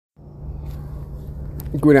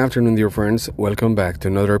Good afternoon, dear friends. Welcome back to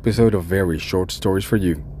another episode of Very Short Stories for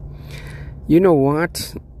You. You know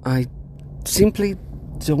what? I simply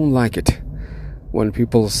don't like it when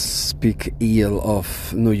people speak ill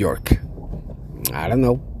of New York. I don't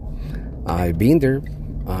know. I've been there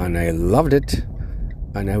and I loved it,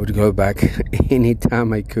 and I would go back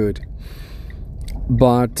anytime I could.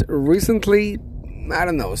 But recently, I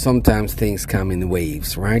don't know, sometimes things come in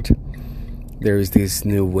waves, right? There is this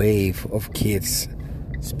new wave of kids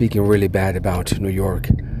speaking really bad about New York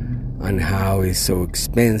and how it's so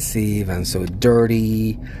expensive and so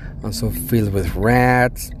dirty and so filled with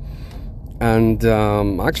rats. And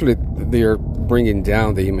actually, they're bringing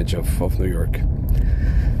down the image of New York.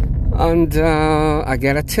 And I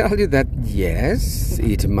gotta tell you that yes,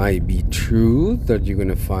 it might be true that you're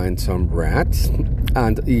gonna find some rats,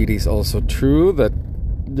 and it is also true that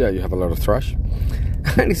you have a lot of trash,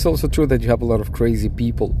 and it's also true that you have a lot of crazy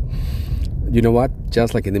people. You know what?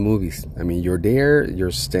 Just like in the movies. I mean, you're there,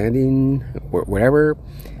 you're standing wherever,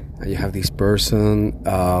 and you have this person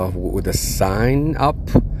with a sign up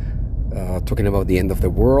talking about the end of the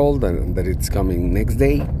world and that it's coming next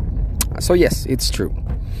day. So yes, it's true.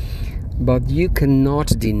 But you cannot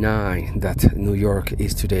deny that New York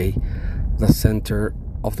is today the center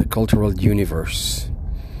of the cultural universe.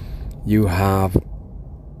 You have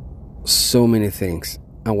so many things,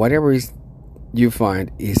 and whatever is you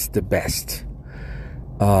find is the best.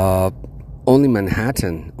 Only in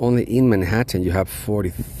Manhattan, you have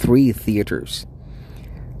 43 theaters,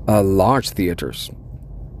 large theaters,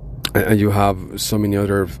 and you have so many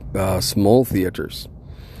other small theaters.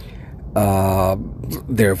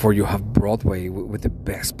 Therefore, you have Broadway with the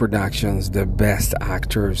best productions, the best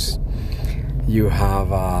actors. You have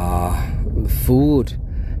food.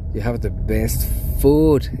 You have the best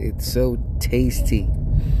food. It's so tasty.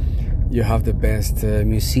 You have the best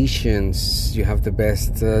musicians. You have the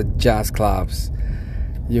best jazz clubs.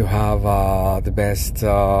 You have the best,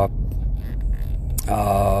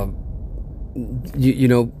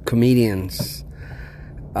 comedians.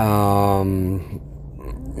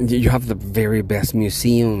 You have the very best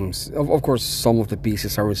museums. Of course, some of the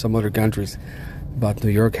pieces are in some other countries, but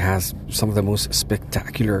New York has some of the most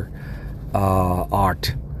spectacular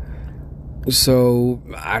art. So,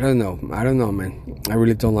 I don't know, man. I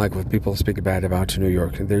really don't like when people speak bad about New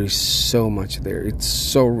York. There is so much there. It's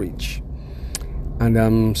so rich. And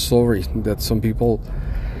I'm sorry that some people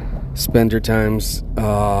spend their times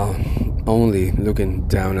only looking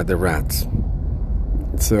down at the rats.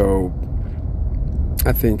 So,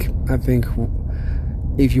 I think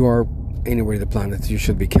if you are anywhere in the planet, you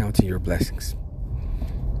should be counting your blessings.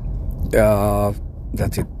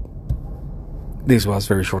 That's it. This was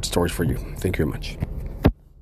Very Short Stories for You. Thank you very much.